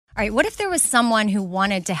All right, what if there was someone who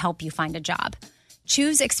wanted to help you find a job?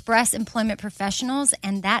 Choose Express Employment Professionals,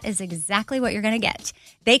 and that is exactly what you're going to get.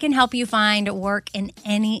 They can help you find work in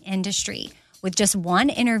any industry. With just one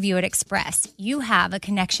interview at Express, you have a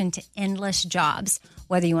connection to endless jobs.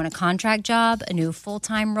 Whether you want a contract job, a new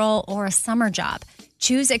full-time role, or a summer job,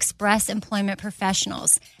 choose Express Employment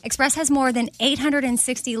Professionals. Express has more than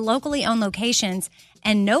 860 locally owned locations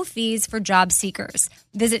and no fees for job seekers.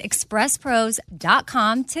 Visit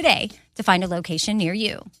expresspros.com today to find a location near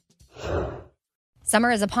you. Summer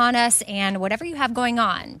is upon us, and whatever you have going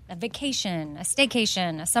on, a vacation, a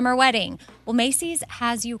staycation, a summer wedding, well, Macy's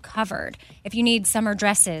has you covered. If you need summer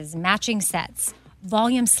dresses, matching sets,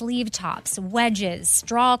 volume sleeve tops, wedges,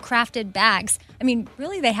 straw-crafted bags,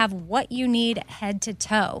 really they have what you need head to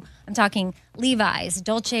toe. I'm talking Levi's,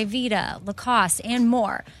 Dolce Vita, Lacoste, and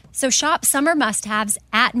more. So shop summer must-haves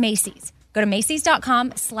at Macy's. Go to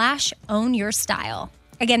Macys.com/ownyourstyle.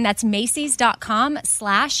 Again, that's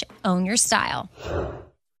Macys.com/ownyourstyle.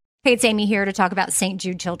 Hey, it's Amy here to talk about St.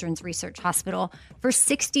 Jude Children's Research Hospital. For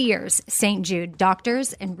 60 years, St. Jude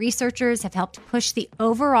doctors and researchers have helped push the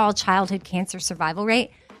overall childhood cancer survival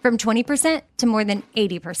rate from 20% to more than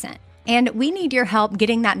 80%. And we need your help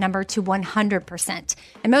getting that number to 100%.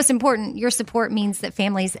 And most important, your support means that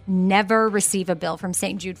families never receive a bill from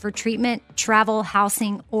St. Jude for treatment, travel,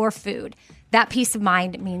 housing, or food. That peace of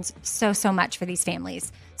mind means so much for these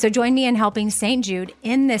families. So join me in helping St. Jude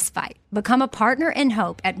in this fight. Become a partner in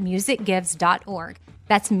hope at musicgives.org.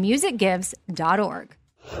 That's musicgives.org.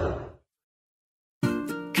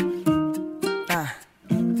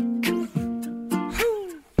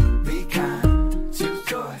 Be kind, choose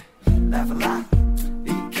joy, laugh a lot.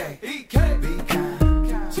 Be kind,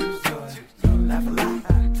 choose joy, laugh a lot.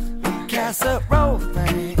 Casserole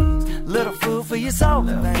things, little food for your soul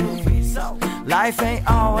things. Life ain't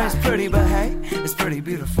always pretty, but hey, it's pretty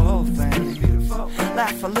beautiful things.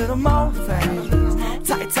 Laugh a little more things.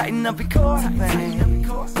 Tighten up your core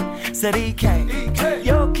things. Said EK,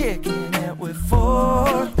 you're kicking it with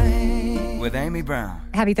 4 things. With Amy Brown.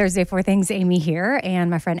 Happy Thursday, 4 Things. Amy here, and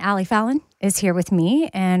my friend Allie Fallon is here with me,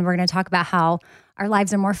 and we're going to talk about how our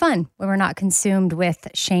lives are more fun when we're not consumed with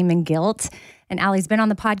shame and guilt. And Allie's been on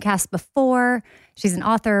the podcast before. She's an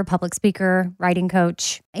author, public speaker, writing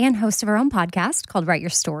coach, and host of her own podcast called Write Your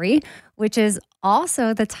Story, which is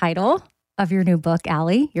also the title of your new book,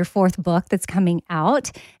 Allie, your 4th book that's coming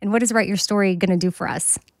out. And what is Write Your Story going to do for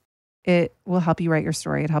us? It will help you write your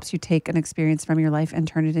story. It helps you take an experience from your life and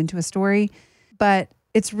turn it into a story. But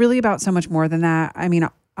it's really about so much more than that.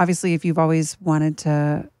 Obviously, if you've always wanted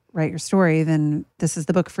to write your story, then this is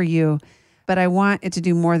the book for you. But I want it to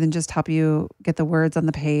do more than just help you get the words on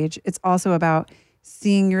the page. It's also about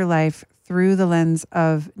seeing your life through the lens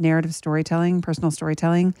of narrative storytelling, personal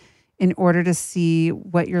storytelling, in order to see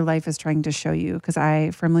what your life is trying to show you. Because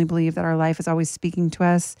I firmly believe that our life is always speaking to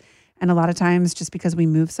us. And a lot of times, just because we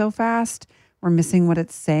move so fast, we're missing what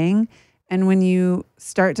it's saying. And when you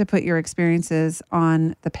start to put your experiences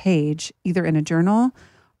on the page, either in a journal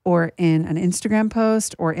or in an Instagram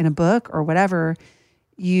post or in a book or whatever,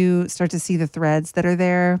 you start to see the threads that are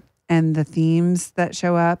there and the themes that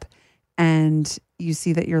show up. And you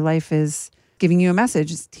see that your life is giving you a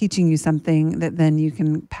message, it's teaching you something that then you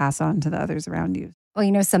can pass on to the others around you.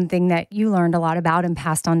 Well, something that you learned a lot about and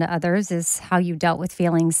passed on to others is how you dealt with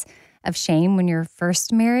feelings of shame when your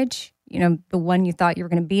first marriage, the one you thought you were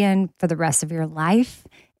going to be in for the rest of your life,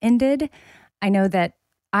 ended. I know that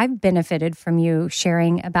I've benefited from you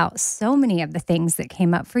sharing about so many of the things that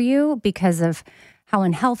came up for you because of how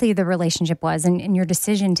unhealthy the relationship was and your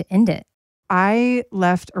decision to end it. I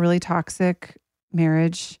left a really toxic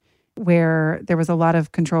marriage where there was a lot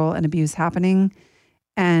of control and abuse happening.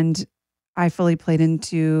 And I fully played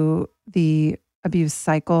into the abuse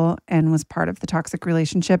cycle and was part of the toxic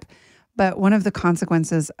relationship. But one of the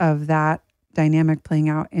consequences of that dynamic playing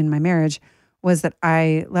out in my marriage was that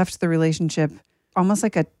I left the relationship almost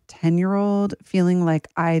like a 10-year-old feeling like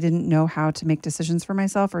I didn't know how to make decisions for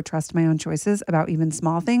myself or trust my own choices about even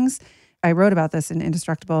small things. I wrote about this in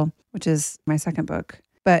Indestructible, which is my 2nd book.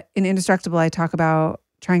 But in Indestructible, I talk about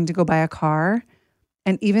trying to go buy a car.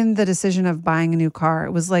 And even the decision of buying a new car,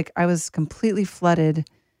 it was like I was completely flooded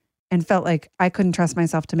and felt like I couldn't trust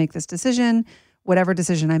myself to make this decision. Whatever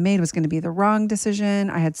decision I made was going to be the wrong decision.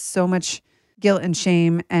 I had so much guilt and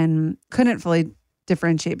shame and couldn't fully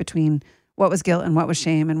differentiate between what was guilt and what was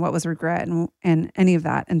shame and what was regret and any of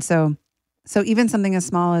that. And so even something as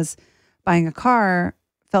small as buying a car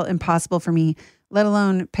felt impossible for me, let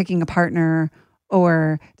alone picking a partner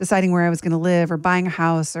or deciding where I was going to live or buying a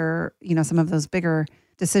house or, some of those bigger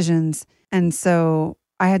decisions. And so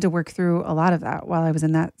I had to work through a lot of that while I was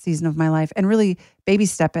in that season of my life and really baby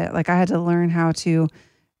step it. Like I had to learn how to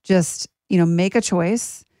just, make a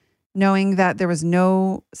choice, knowing that there was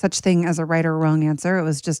no such thing as a right or wrong answer. It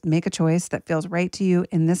was just make a choice that feels right to you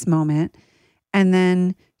in this moment. And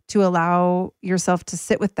then to allow yourself to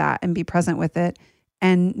sit with that and be present with it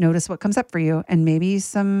and notice what comes up for you. And maybe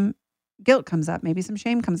some guilt comes up, maybe some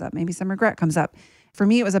shame comes up, maybe some regret comes up. For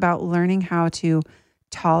me, it was about learning how to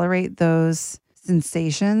tolerate those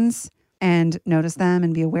sensations and notice them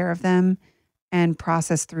and be aware of them and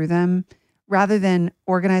process through them rather than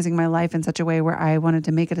organizing my life in such a way where I wanted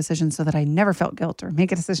to make a decision so that I never felt guilt or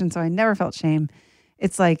make a decision so I never felt shame.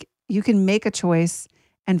 It's like you can make a choice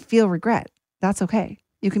and feel regret. That's okay.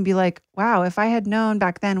 You can be like, wow, if I had known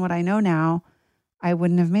back then what I know now, I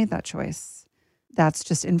wouldn't have made that choice. That's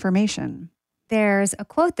just information. There's a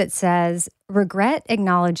quote that says, regret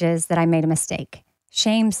acknowledges that I made a mistake.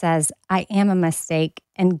 Shame says, I am a mistake.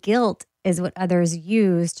 And guilt is what others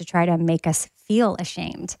use to try to make us feel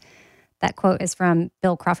ashamed. That quote is from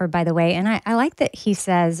Bill Crawford, by the way. And I like that he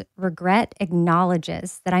says, regret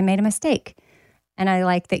acknowledges that I made a mistake. And I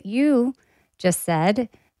like that you just said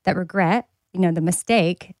that regret, the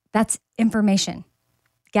mistake, that's information.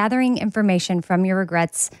 Gathering information from your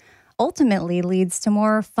regrets ultimately leads to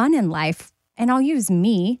more fun in life. And I'll use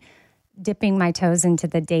me dipping my toes into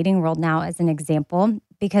the dating world now as an example,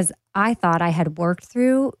 because I thought I had worked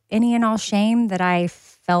through any and all shame that I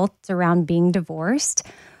felt around being divorced.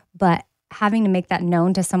 But having to make that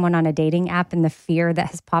known to someone on a dating app and the fear that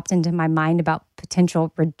has popped into my mind about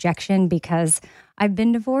potential rejection because I've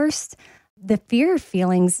been divorced, the fear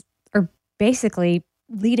feelings are basically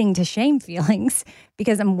leading to shame feelings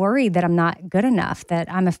because I'm worried that I'm not good enough,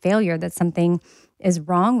 that I'm a failure, that something is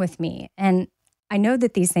wrong with me. And I know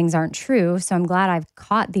that these things aren't true, so I'm glad I've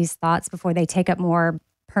caught these thoughts before they take up more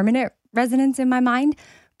permanent resonance in my mind.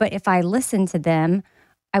 But if I listen to them,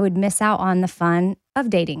 I would miss out on the fun of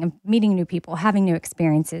dating and meeting new people, having new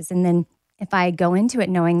experiences. And then if I go into it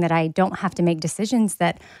knowing that I don't have to make decisions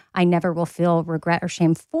that I never will feel regret or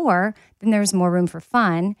shame for, then there's more room for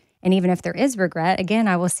fun. And even if there is regret, again,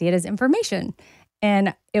 I will see it as information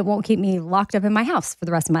and it won't keep me locked up in my house for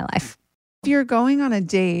the rest of my life. If you're going on a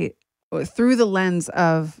date through the lens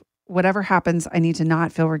of whatever happens, I need to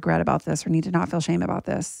not feel regret about this or need to not feel shame about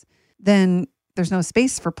this, then there's no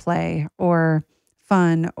space for play or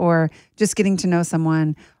fun or just getting to know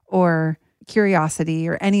someone or curiosity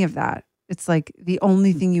or any of that. It's like the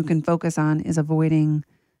only thing you can focus on is avoiding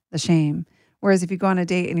the shame. Whereas if you go on a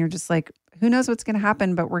date and you're just like, who knows what's going to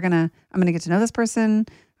happen, but I'm going to get to know this person.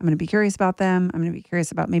 I'm going to be curious about them. I'm going to be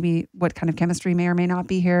curious about maybe what kind of chemistry may or may not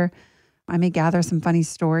be here. I may gather some funny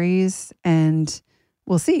stories and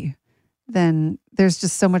we'll see. Then there's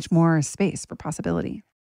just so much more space for possibility.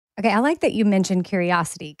 Okay, I like that you mentioned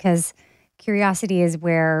curiosity because curiosity is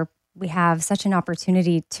where we have such an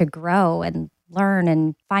opportunity to grow and learn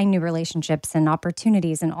and find new relationships and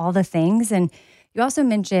opportunities and all the things. And you also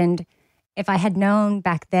mentioned if I had known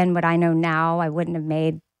back then what I know now, I wouldn't have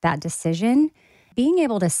made that decision. Being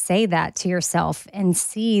able to say that to yourself and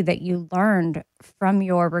see that you learned from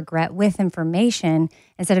your regret with information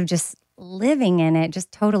instead of just living in it,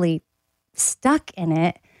 just totally stuck in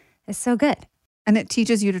it, is so good. And it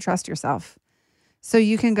teaches you to trust yourself. So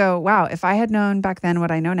you can go, wow, if I had known back then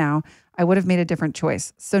what I know now, I would have made a different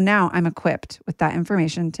choice. So now I'm equipped with that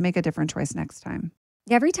information to make a different choice next time.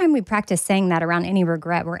 Every time we practice saying that around any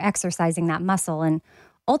regret, we're exercising that muscle. And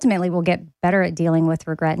ultimately, we'll get better at dealing with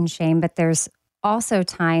regret and shame. But there's also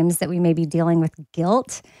times that we may be dealing with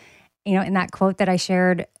guilt. In that quote that I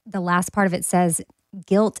shared, the last part of it says,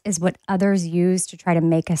 guilt is what others use to try to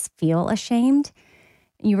make us feel ashamed.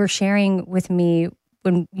 You were sharing with me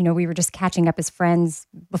when, we were just catching up as friends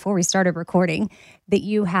before we started recording, that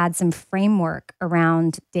you had some framework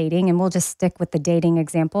around dating. And we'll just stick with the dating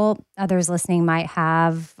example. Others listening might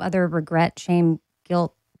have other regret, shame,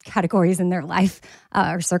 guilt categories in their life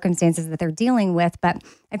or circumstances that they're dealing with. But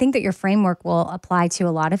I think that your framework will apply to a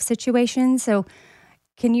lot of situations. So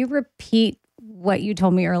can you repeat what you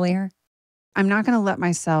told me earlier? I'm not going to let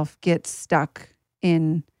myself get stuck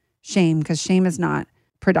in shame because shame is not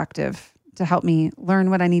productive to help me learn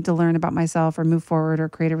what I need to learn about myself or move forward or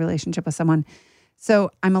create a relationship with someone. So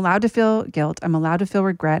I'm allowed to feel guilt. I'm allowed to feel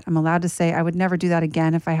regret. I'm allowed to say I would never do that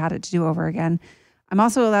again if I had it to do over again. I'm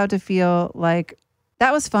also allowed to feel like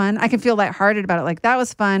that was fun. I can feel lighthearted about it. Like that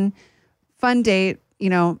was fun date,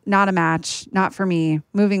 not a match, not for me,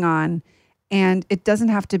 moving on. And it doesn't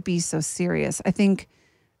have to be so serious. I think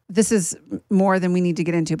this is more than we need to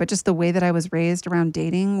get into, but just the way that I was raised around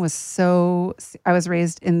dating was I was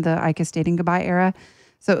raised in the I Kiss Dating Goodbye era.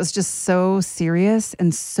 So it was just so serious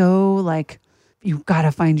and so like, you got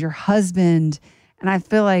to find your husband. And I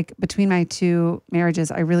feel like between my two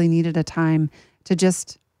marriages, I really needed a time to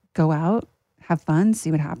just go out, have fun,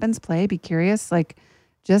 see what happens, play, be curious, like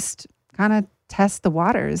just kind of test the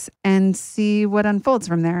waters and see what unfolds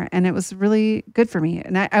from there. And it was really good for me.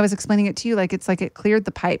 And I was explaining it to you, like, it's like it cleared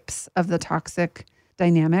the pipes of the toxic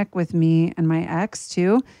dynamic with me and my ex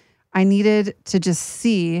too. I needed to just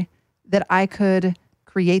see that I could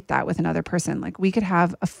create that with another person. Like we could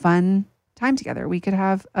have a fun time together. We could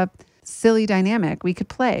have a silly dynamic. We could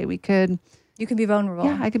play. You could be vulnerable.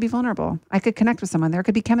 Yeah, I could be vulnerable. I could connect with someone. There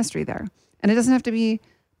could be chemistry there. And it doesn't have to be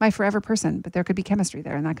my forever person, but there could be chemistry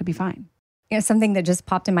there and that could be fine. You know, something that just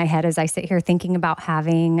popped in my head as I sit here thinking about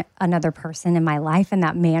having another person in my life in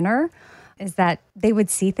that manner is that they would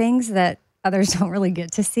see things that others don't really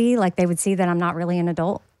get to see. Like they would see that I'm not really an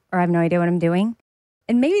adult or I have no idea what I'm doing.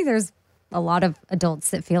 And maybe there's a lot of adults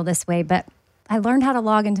that feel this way, but I learned how to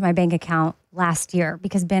log into my bank account last year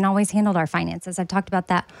because Ben always handled our finances. I've talked about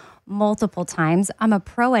that multiple times. I'm a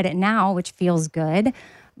pro at it now, which feels good.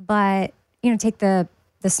 But, you know, take the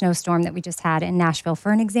snowstorm that we just had in Nashville,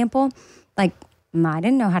 for an example. Like, I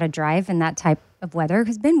didn't know how to drive in that type of weather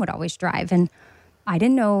because Ben would always drive. And I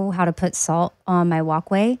didn't know how to put salt on my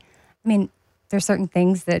walkway. I mean, there's certain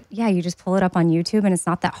things that, yeah, you just pull it up on YouTube and it's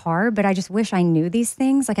not that hard, but I just wish I knew these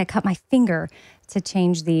things. Like I cut my finger to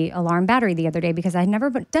change the alarm battery the other day because I'd never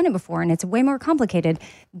done it before and it's way more complicated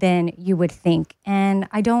than you would think. And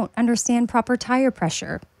I don't understand proper tire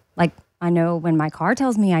pressure. Like I know when my car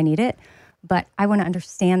tells me I need it, but I want to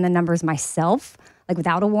understand the numbers myself, like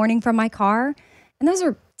without a warning from my car. And those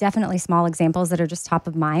are definitely small examples that are just top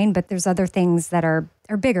of mind, but there's other things that are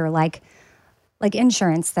bigger, like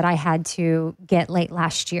insurance that I had to get late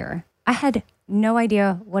last year. I had no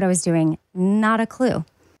idea what I was doing, not a clue.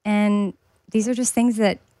 And these are just things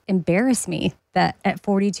that embarrass me that at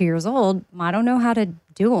 42 years old, I don't know how to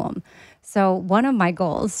do them. So one of my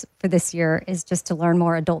goals for this year is just to learn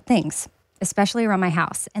more adult things, especially around my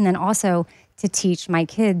house. And then also to teach my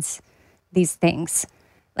kids these things.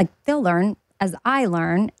 Like they'll learn as I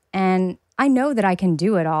learn. And I know that I can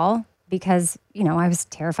do it all because, you know, I was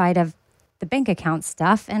terrified of the bank account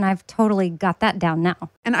stuff, and I've totally got that down now.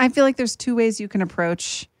 And I feel like there's two ways you can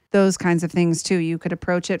approach those kinds of things too. You could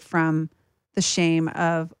approach it from the shame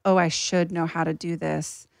of, oh, I should know how to do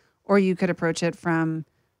this. Or you could approach it from,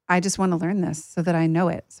 I just want to learn this so that I know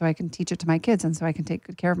it, so I can teach it to my kids and so I can take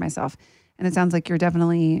good care of myself. And it sounds like you're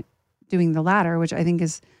definitely doing the latter, which I think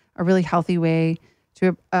is a really healthy way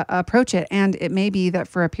to approach it. And it may be that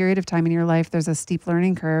for a period of time in your life, there's a steep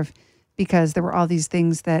learning curve because there were all these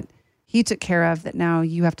things that he took care of that now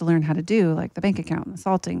you have to learn how to do, like the bank account and the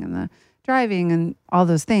salting and the driving and all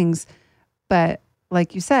those things. But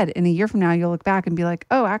like you said, in a year from now, you'll look back and be like,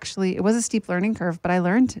 oh, actually, it was a steep learning curve, but I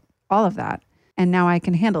learned all of that and now I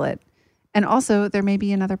can handle it. And also there may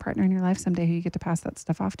be another partner in your life someday who you get to pass that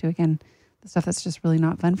stuff off to again, the stuff that's just really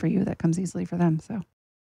not fun for you that comes easily for them. So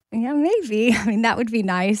yeah, maybe. I mean, that would be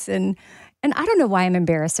nice. And I don't know why I'm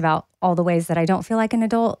embarrassed about all the ways that I don't feel like an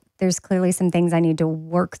adult. There's clearly some things I need to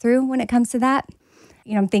work through when it comes to that.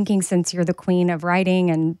 You know, I'm thinking since you're the queen of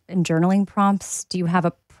writing and journaling prompts, do you have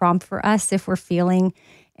a prompt for us if we're feeling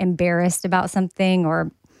embarrassed about something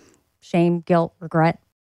or shame, guilt, regret?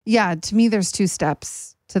 Yeah, to me, there's two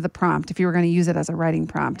steps to the prompt if you were going to use it as a writing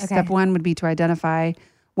prompt. Okay. Step one would be to identify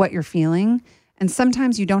what you're feeling. And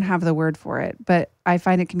sometimes you don't have the word for it, but I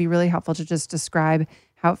find it can be really helpful to just describe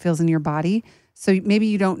how it feels in your body. So maybe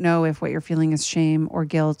you don't know if what you're feeling is shame or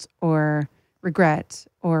guilt or regret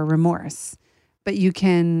or remorse, but you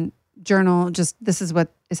can journal just, this is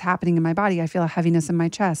what is happening in my body. I feel a heaviness in my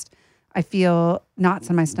chest. I feel knots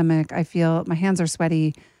in my stomach. I feel my hands are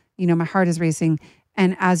sweaty. You know, my heart is racing.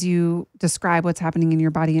 And as you describe what's happening in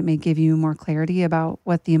your body, it may give you more clarity about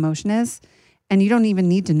what the emotion is. And you don't even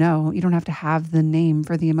need to know. You don't have to have the name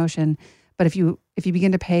for the emotion. But if you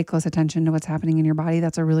begin to pay close attention to what's happening in your body,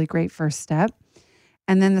 that's a really great first step.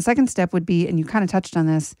 And then the second step would be, and you kind of touched on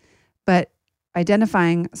this, but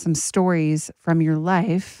identifying some stories from your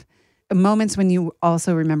life, moments when you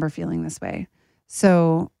also remember feeling this way.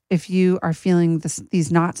 So if you are feeling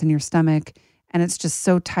these knots in your stomach and it's just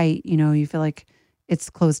so tight, you know, you feel like it's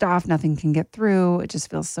closed off, nothing can get through. It just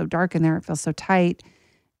feels so dark in there. It feels so tight.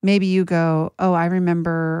 Maybe you go, oh, I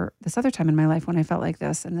remember this other time in my life when I felt like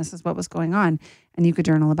this, and this is what was going on. And you could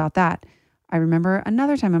journal about that. I remember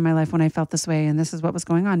another time in my life when I felt this way, and this is what was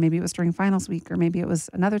going on. Maybe it was during finals week, or maybe it was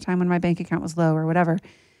another time when my bank account was low or whatever.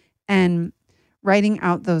 And writing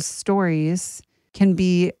out those stories can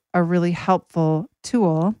be a really helpful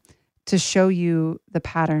tool to show you the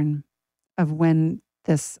pattern of when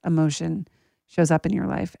this emotion shows up in your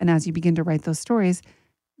life. And as you begin to write those stories,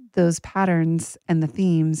 those patterns and the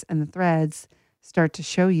themes and the threads start to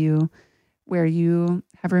show you where you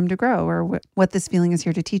have room to grow or what this feeling is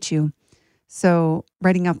here to teach you. So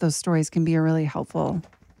writing out those stories can be a really helpful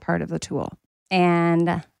part of the tool.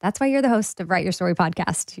 And that's why you're the host of Write Your Story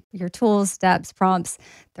podcast. Your tools, steps, prompts,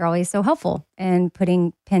 they're always so helpful in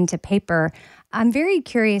putting pen to paper. I'm very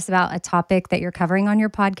curious about a topic that you're covering on your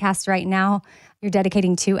podcast right now. You're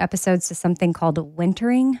dedicating 2 episodes to something called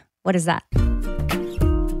wintering. What is that?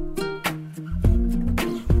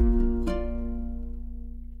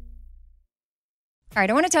 All right,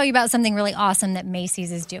 I want to tell you about something really awesome that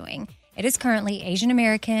Macy's is doing. It is currently Asian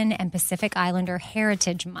American and Pacific Islander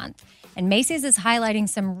Heritage Month. And Macy's is highlighting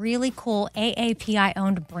some really cool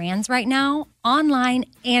AAPI-owned brands right now, online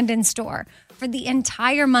and in store. For the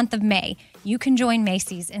entire month of May, you can join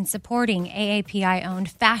Macy's in supporting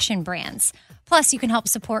AAPI-owned fashion brands. Plus, you can help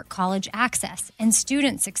support college access and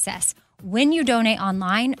student success when you donate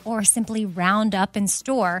online or simply round up in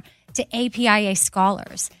store to APIA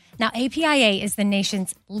scholars. Now, APIA is the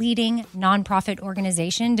nation's leading nonprofit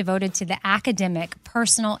organization devoted to the academic,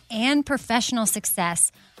 personal, and professional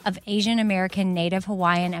success of Asian American, Native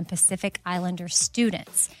Hawaiian, and Pacific Islander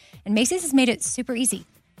students. And Macy's has made it super easy.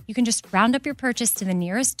 You can just round up your purchase to the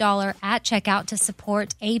nearest dollar at checkout to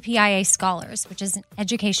support APIA Scholars, which is an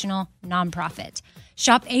educational nonprofit.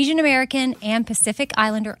 Shop Asian American and Pacific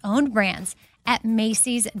Islander owned brands at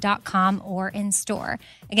Macys.com or in store.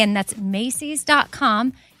 Again, that's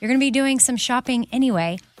Macys.com. You're going to be doing some shopping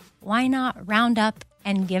anyway. Why not round up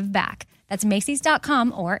and give back? That's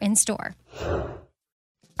Macys.com or in store.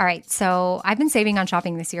 All right, so I've been saving on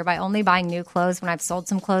shopping this year by only buying new clothes when I've sold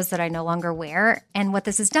some clothes that I no longer wear. And what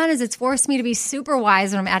this has done is it's forced me to be super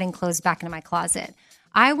wise when I'm adding clothes back into my closet.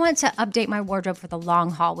 I want to update my wardrobe for the long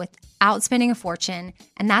haul without spending a fortune,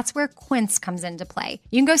 and that's where Quince comes into play.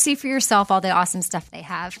 You can go see for yourself all the awesome stuff they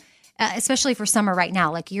have, especially for summer right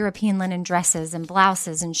now, like European linen dresses and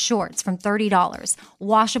blouses and shorts from $30,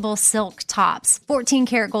 washable silk tops,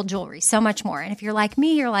 14-karat gold jewelry, so much more. And if you're like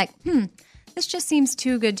me, you're like, this just seems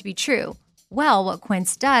too good to be true. Well, what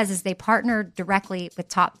Quince does is they partner directly with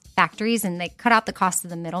top factories and they cut out the cost of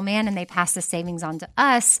the middleman and they pass the savings on to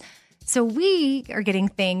us. So we are getting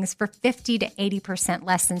things for 50 to 80%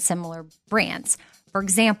 less than similar brands. For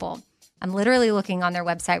example, I'm literally looking on their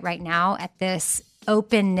website right now at this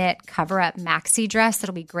open knit cover-up maxi dress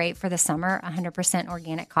that'll be great for the summer, 100%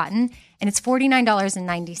 organic cotton, and it's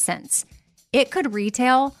 $49.90. It could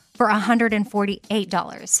retail for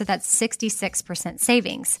 $148, so that's 66%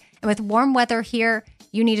 savings. And with warm weather here,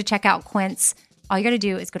 you need to check out Quince. All you got to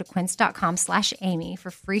do is go to quince.com/Amy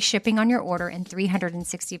for free shipping on your order and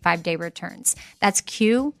 365-day returns. That's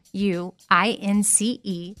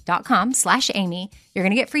QUINCE.com/Amy. You're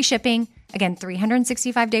going to get free shipping. Again,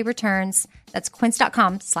 365-day returns. That's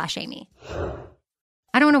quince.com/Amy.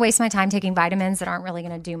 I don't want to waste my time taking vitamins that aren't really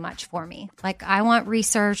going to do much for me. Like, I want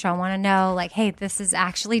research. I want to know, like, hey, this is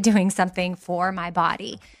actually doing something for my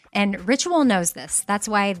body. And Ritual knows this. That's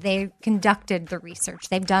why they conducted the research.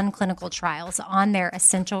 They've done clinical trials on their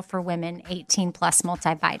Essential for Women 18 Plus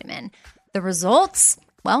multivitamin. The results?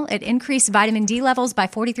 Well, it increased vitamin D levels by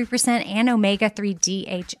 43% and omega-3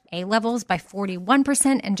 DHA levels by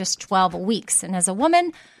 41% in just 12 weeks. And as a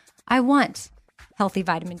woman, I want healthy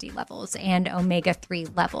vitamin D levels and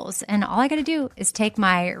omega-3 levels. And all I got to do is take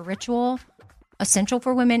my Ritual Essential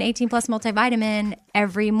for Women 18 Plus multivitamin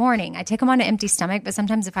every morning. I take them on an empty stomach, but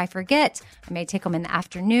sometimes if I forget, I may take them in the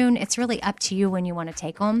afternoon. It's really up to you when you want to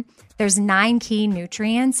take them. There's 9 key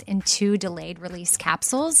nutrients in 2 delayed release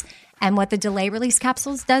capsules. And what the delayed release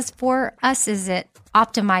capsules does for us is it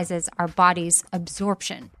optimizes our body's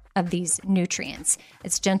absorption of these nutrients.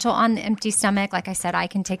 It's gentle on the empty stomach. Like I said, I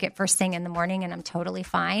can take it first thing in the morning and I'm totally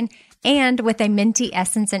fine. And with a minty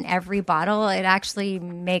essence in every bottle, it actually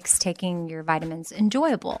makes taking your vitamins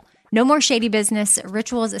enjoyable. No more shady business.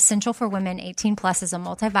 Ritual's Essential for Women 18 Plus is a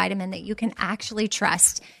multivitamin that you can actually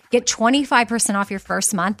trust. Get 25% off your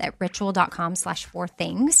first month at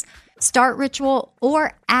ritual.com/4things. Start Ritual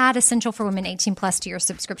or add Essential for Women 18 Plus to your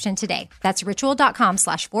subscription today. That's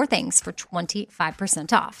ritual.com/4things for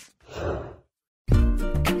 25% off.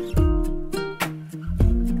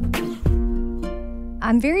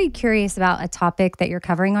 I'm very curious about a topic that you're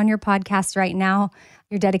covering on your podcast right now.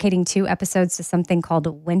 You're dedicating 2 episodes to something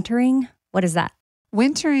called wintering. What is that?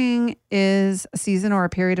 Wintering is a season or a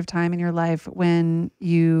period of time in your life when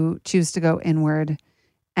you choose to go inward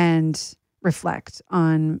and reflect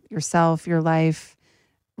on yourself, your life,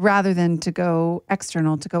 rather than to go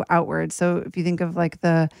external, to go outward. So if you think of like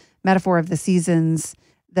the metaphor of the seasons,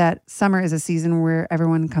 that summer is a season where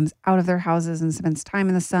everyone comes out of their houses and spends time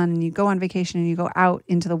in the sun, and you go on vacation and you go out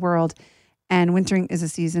into the world. And wintering is a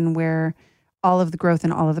season where all of the growth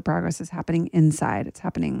and all of the progress is happening inside. It's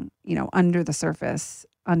happening, under the surface,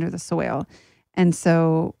 under the soil. And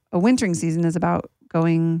so a wintering season is about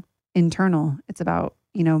going internal. It's about,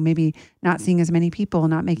 maybe not seeing as many people,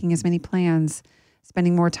 not making as many plans,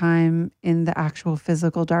 spending more time in the actual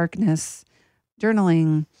physical darkness,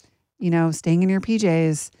 journaling, staying in your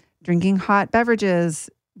PJs, drinking hot beverages,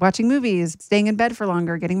 watching movies, staying in bed for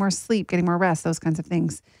longer, getting more sleep, getting more rest, those kinds of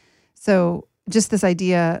things. So just this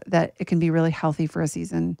idea that it can be really healthy for a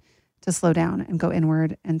season to slow down and go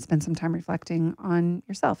inward and spend some time reflecting on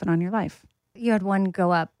yourself and on your life. You had one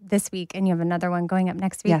go up this week and you have another one going up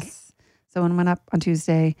next week? Yes. So one went up on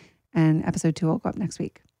Tuesday and episode 2 will go up next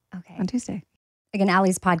week. Okay. On Tuesday. Again,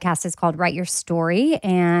 Allie's podcast is called Write Your Story,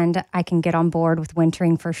 and I can get on board with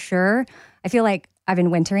wintering for sure. I feel like I've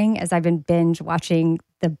been wintering as I've been binge watching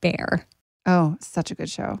The Bear. Oh, such a good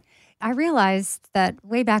show. I realized that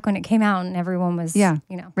way back when it came out and everyone was,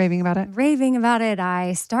 raving about it. Raving about it.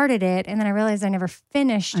 I started it and then I realized I never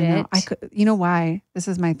finished it. I could, you know why? This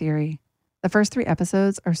is my theory. The first 3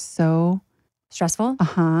 episodes are so stressful.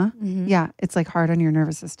 Mm-hmm. Yeah. It's like hard on your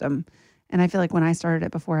nervous system. And I feel like when I started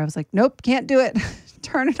it before, I was like, nope, can't do it.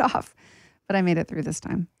 Turn it off. But I made it through this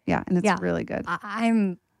time. Yeah. And it's really good.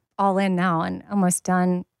 I'm all in now and almost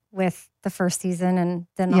done with the first season. And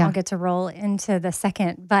then I'll get to roll into the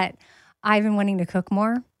second. But I've been wanting to cook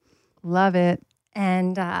more. Love it.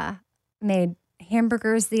 And made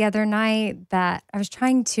hamburgers the other night that I was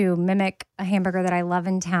trying to mimic a hamburger that I love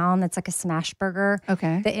in town. That's like a smash burger.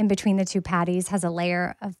 Okay. That in between the 2 patties has a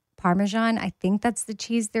layer of Parmesan. I think that's the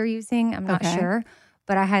cheese they're using. I'm not sure,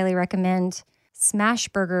 but I highly recommend smash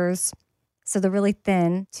burgers. So they're really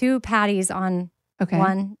thin, 2 patties on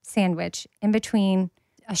one sandwich, in between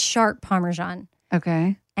a sharp Parmesan.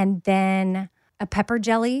 Okay. And then a pepper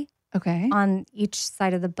jelly on each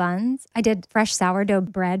side of the buns. I did fresh sourdough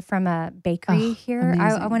bread from a bakery here.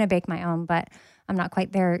 I want to bake my own, but I'm not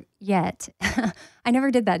quite there yet. I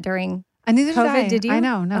never did that during COVID. Did you? I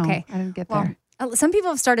know. No. Okay. I didn't get there. Some people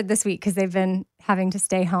have started this week because they've been having to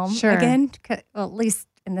stay home again, well, at least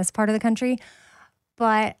in this part of the country.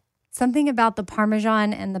 But something about the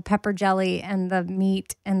Parmesan and the pepper jelly and the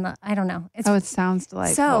meat and I don't know. It sounds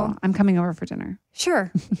delightful. So, I'm coming over for dinner.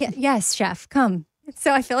 Sure. Yes, chef, come.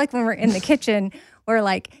 So I feel like when we're in the kitchen, we're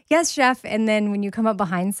like, yes, chef. And then when you come up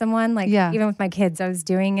behind someone, like even with my kids, I was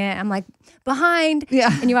doing it. I'm like, behind. Yeah.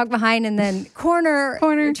 And you walk behind and then corner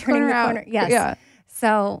turning the out. Corner. Yes. Yeah.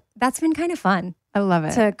 So that's been kind of fun. I love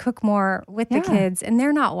it. To cook more with the kids. And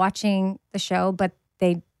they're not watching the show, but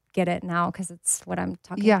they get it now because it's what I'm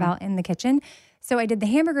talking about in the kitchen. So I did the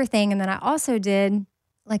hamburger thing. And then I also did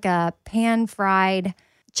like a pan-fried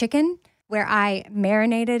chicken where I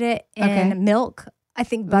marinated it in milk. I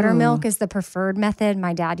think buttermilk is the preferred method.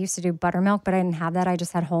 My dad used to do buttermilk, but I didn't have that. I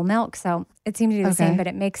just had whole milk. So it seemed to do the same, but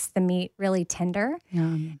it makes the meat really tender.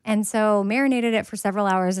 Yum. And so marinated it for several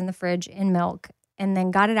hours in the fridge in milk. And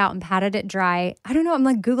then got it out and patted it dry. I don't know. I'm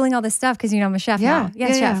like Googling all this stuff because, I'm a chef now.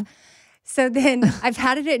 Yes, chef. Yeah. So then I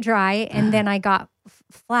patted it dry and then I got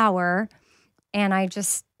flour and I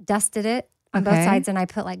just dusted it on both sides. And I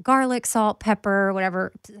put like garlic, salt, pepper,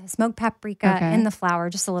 whatever, smoked paprika in the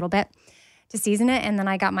flour, just a little bit to season it. And then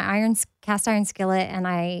I got my cast iron skillet and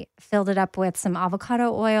I filled it up with some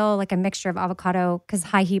avocado oil, like a mixture of avocado, because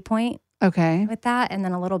high heat point with that. And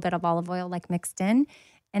then a little bit of olive oil like mixed in.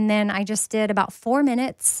 And then I just did about 4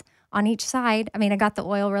 minutes on each side. I mean, I got the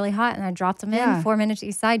oil really hot and I dropped them in 4 minutes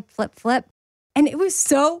each side, flip. And it was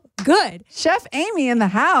so good. Chef Amy in the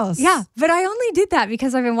house. Yeah. But I only did that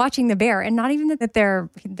because I've been watching The Bear and not even that they're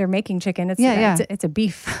making chicken. It's a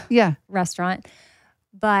beef restaurant.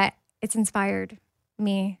 But it's inspired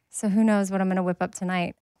me. So who knows what I'm going to whip up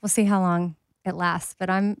tonight. We'll see how long it lasts, but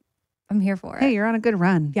I'm here for it. Hey, you're on a good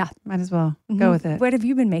run. Yeah. Might as well go with it. What have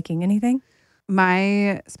you been making? Anything?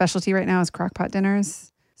 My specialty right now is crock pot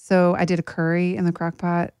dinners. So I did a curry in the crock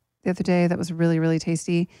pot the other day that was really, really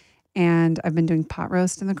tasty. And I've been doing pot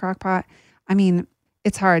roast in the crock pot. I mean,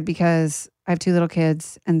 it's hard because I have 2 little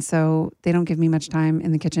kids. And so they don't give me much time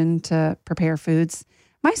in the kitchen to prepare foods.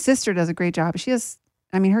 My sister does a great job.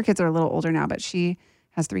 Her kids are a little older now, but she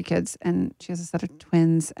has 3 kids and she has a set of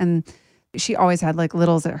twins. And she always had like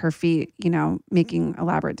littles at her feet, making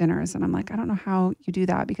elaborate dinners. And I'm like, I don't know how you do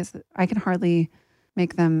that because I can hardly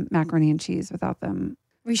make them macaroni and cheese without them.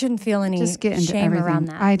 We shouldn't feel any shame around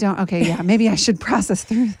that. I don't. Okay. Yeah. Maybe I should process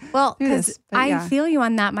through. Well, because I feel you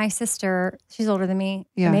on that. My sister, she's older than me,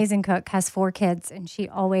 amazing cook, has 4 kids. And she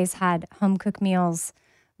always had home cooked meals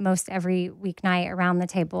most every weeknight around the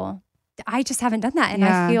table. I just haven't done that. And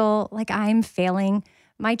Yeah. I feel like I'm failing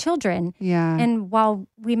my children. Yeah. And while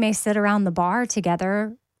we may sit around the bar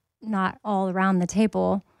together, not all around the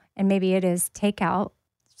table, and maybe it is takeout,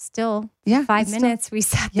 still Yeah, 5 it's still- minutes, we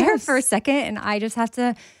sat there Yes. for a second, and I just have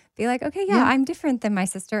to be like, okay, yeah, Yeah. I'm different than my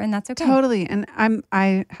sister, and that's okay. Totally. And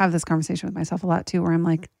I have this conversation with myself a lot too, where I'm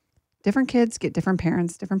like, different kids get different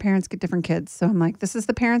parents get different kids. So I'm like, this is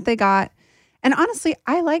the parent they got. And honestly,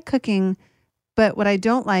 I like cooking, but what I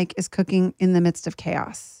don't like is cooking in the midst of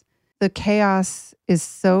chaos. The chaos is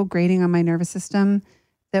so grating on my nervous system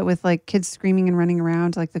that with like kids screaming and running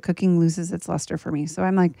around, like the cooking loses its luster for me. So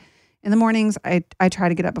I'm like, in the mornings, I try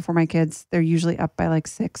to get up before my kids. They're usually up by like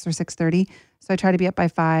 6 or 6:30. So I try to be up by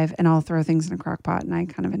 5 and I'll throw things in a crock pot. And I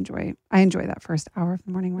kind of enjoy that first hour of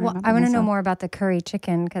the morning. Where Well, I'm up I by want to know myself. more about the curry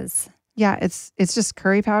chicken because Yeah, it's just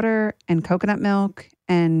curry powder and coconut milk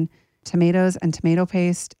and tomatoes and tomato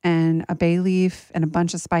paste and a bay leaf and a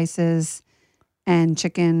bunch of spices and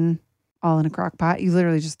chicken all in a crock pot. You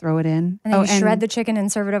literally just throw it in. and then you shred the chicken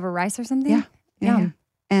and serve it over rice or something. Yeah. Yeah. Yum.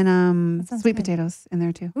 And That sounds sweet good. potatoes in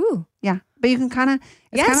there too. Ooh, Yeah. But you can kind of,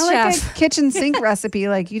 it's Yes, kind of like chef. a kitchen sink recipe.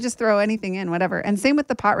 Like you just throw anything in, whatever. And same with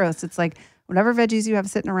the pot roast. It's like whatever veggies you have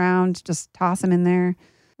sitting around, just toss them in there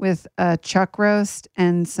with a chuck roast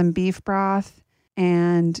and some beef broth.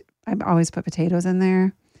 And I always put potatoes in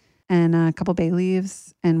there and a couple bay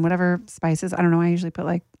leaves and whatever spices. I don't know. I usually put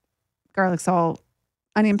like garlic salt,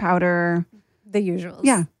 onion powder. the usuals.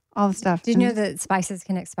 Yeah. All the stuff. Did you know And- that spices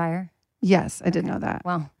can expire? Yes, I did Okay. know that.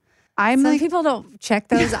 Well, I'm some like, people don't check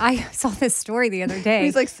those. I saw this story the other day.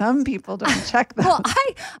 he's like, some people don't check that. Well,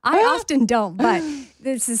 I often don't, but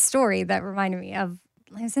there's a story that reminded me of,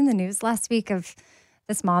 I was in the news last week of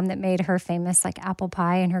this mom that made her famous like apple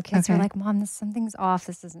pie, and her kids were Okay. like, Mom, something's off.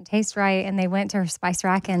 This doesn't taste right. And they went to her spice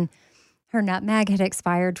rack and her nutmeg had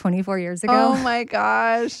expired 24 years ago. Oh my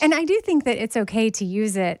gosh. And I do think that it's okay to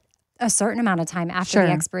use it a certain amount of time after Sure.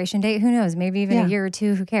 the expiration date. Who knows? Maybe even Yeah. a year or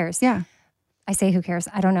two. Who cares? yeah. I say who cares?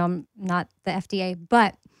 I don't know. I'm not the FDA,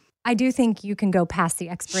 but I do think you can go past the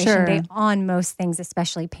expiration Sure. date on most things,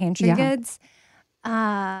 especially pantry Yeah. goods.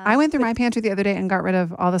 I went through my pantry the other day and got rid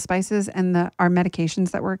of all the spices and our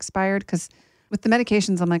medications that were expired. Because with the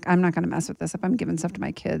medications, I'm like, I'm not going to mess with this if I'm giving stuff to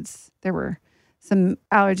my kids. There were some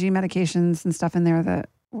allergy medications and stuff in there that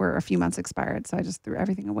were a few months expired. So I just threw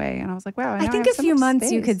everything away. And I was like, wow. I now think have a so few much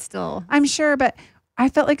months you space. could still. I'm sure, but I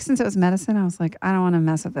felt like since it was medicine, I was like, I don't want to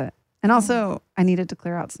mess with it. And also, I needed to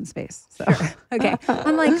clear out some space. So Okay,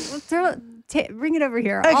 I'm like, well, bring it over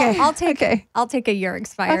here. Okay, I'll take. okay. I'll take a year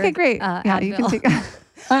expired. okay, great. Yeah, you can Advil. take.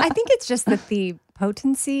 I think it's just that the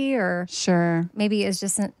potency, or Sure. maybe is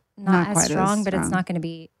just not Not as quite as strong, but it's strong. not going to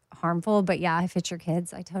be harmful. But yeah, if it's your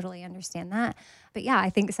kids, I totally understand that. But yeah, I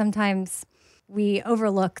think sometimes we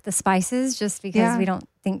overlook the spices just because Yeah. we don't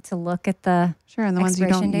think to look at the, Sure. And the ones you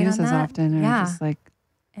Expiration don't date use on as that? often are Yeah. just like,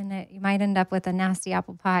 and you might end up with a nasty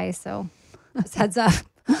apple pie. So just heads up.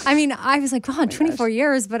 I mean, I was like, God, 24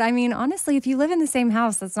 years. But I mean, honestly, if you live in the same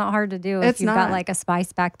house, that's not hard to do if It's you've got not. like a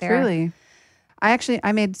spice back there. truly.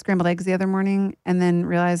 I made scrambled eggs the other morning and then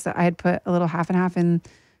realized that I had put a little half and half in,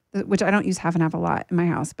 which I don't use half and half a lot in my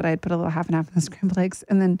house, but I had put a little half and half in the scrambled eggs.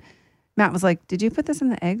 And then Matt was like, did you put this in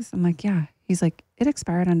the eggs? I'm like, yeah. He's like, it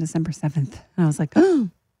expired on December 7th. And I was like, oh.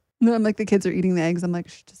 No, I'm like, the kids are eating the eggs. I'm like,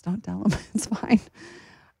 shh, just don't tell them. It's fine.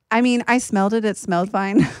 I mean, I smelled it. It smelled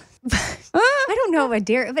fine. I don't know,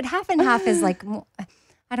 but half and half is like,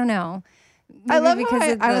 I don't know. I Maybe love because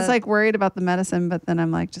how of I was the like worried about the medicine, but then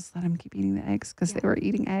I'm like, just let them keep eating the eggs because they were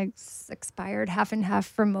eating eggs. expired half and half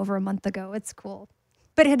from over a month ago. It's cool.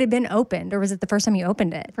 But had it been opened, or was it the first time you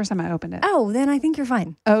opened it? First time I opened it. Oh, then I think you're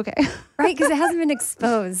fine, Okay. right? Because it hasn't been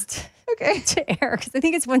exposed Okay. to air. Because I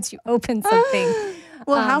think it's once you open something.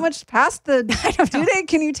 Well, how much past the due date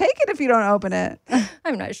can you take it if you don't open it?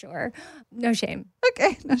 I'm not sure. No shame.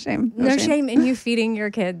 Okay. No shame. No shame in you feeding your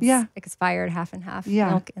kids Yeah. expired half and half Yeah.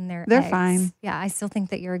 milk in their They're eggs. fine. Yeah, I still think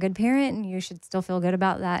that you're a good parent and you should still feel good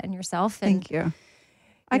about that in yourself. And Thank you.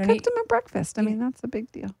 I don't cooked need- them a breakfast. I mean, that's a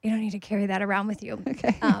big deal. you don't need to carry that around with you.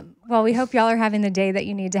 Okay. Well, we hope y'all are having the day that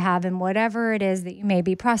you need to have, and whatever it is that you may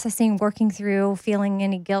be processing, working through, feeling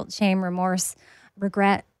any guilt, shame, remorse,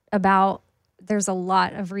 regret about. There's a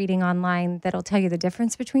lot of reading online that'll tell you the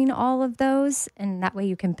difference between all of those. And that way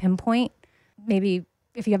you can pinpoint, maybe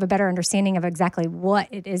if you have a better understanding of exactly what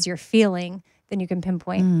it is you're feeling, then you can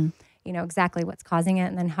pinpoint, exactly what's causing it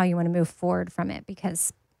and then how you want to move forward from it,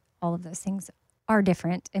 because all of those things are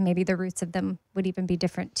different. And maybe the roots of them would even be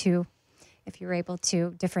different too, if you're able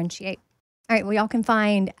to differentiate. All right, well, y'all can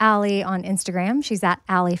find Allie on Instagram. She's at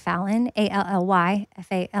Allie Fallon,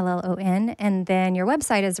 ALLYFALLON. And then your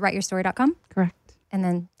website is writeyourstory.com. Correct. And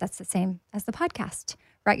then that's the same as the podcast.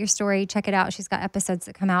 Write Your Story. Check it out. She's got episodes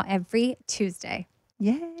that come out every Tuesday.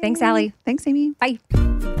 Yay. Thanks, Allie. Thanks, Amy. Bye.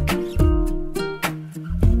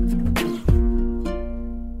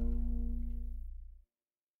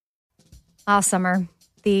 Summer,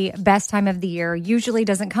 the best time of the year, usually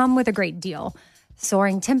doesn't come with a great deal.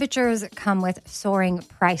 Soaring temperatures come with soaring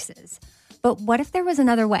prices. But what if there was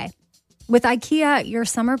another way? With IKEA, your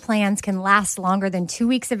summer plans can last longer than 2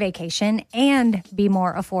 weeks of vacation and be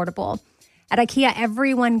more affordable. At IKEA,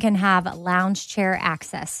 everyone can have lounge chair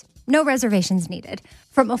access. No reservations needed.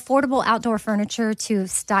 From affordable outdoor furniture to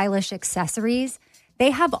stylish accessories,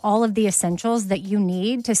 they have all of the essentials that you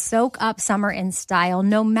need to soak up summer in style,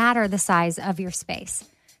 no matter the size of your space.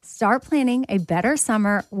 Start planning a better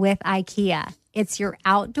summer with IKEA. It's your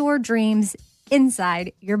outdoor dreams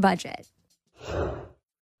inside your budget. All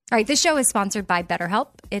right, this show is sponsored by BetterHelp.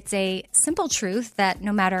 It's a simple truth that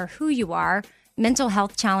no matter who you are, mental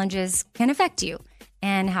health challenges can affect you,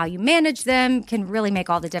 and how you manage them can really make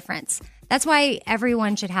all the difference. That's why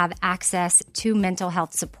everyone should have access to mental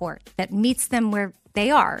health support that meets them where they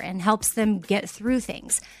are and helps them get through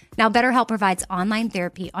things. Now, BetterHelp provides online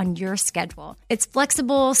therapy on your schedule. It's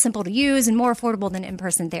flexible, simple to use, and more affordable than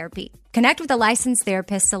in-person therapy. Connect with a licensed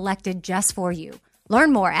therapist selected just for you.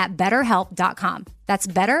 Learn more at BetterHelp.com. That's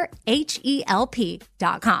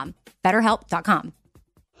BetterHelp.com. BetterHelp.com.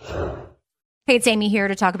 Hey, it's Amy here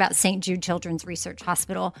to talk about St. Jude Children's Research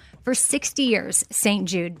Hospital. For 60 years, St.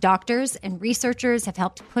 Jude doctors and researchers have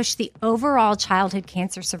helped push the overall childhood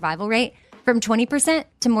cancer survival rate from 20%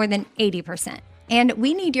 to more than 80%. And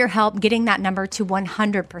we need your help getting that number to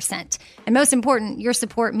 100%. And most important, your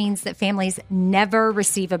support means that families never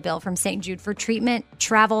receive a bill from St. Jude for treatment,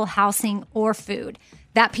 travel, housing, or food.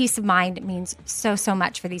 That peace of mind means so, so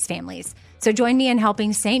much for these families. So join me in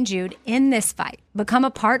helping St. Jude in this fight. Become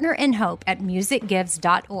a partner in hope at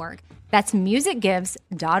musicgives.org. That's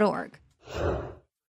musicgives.org.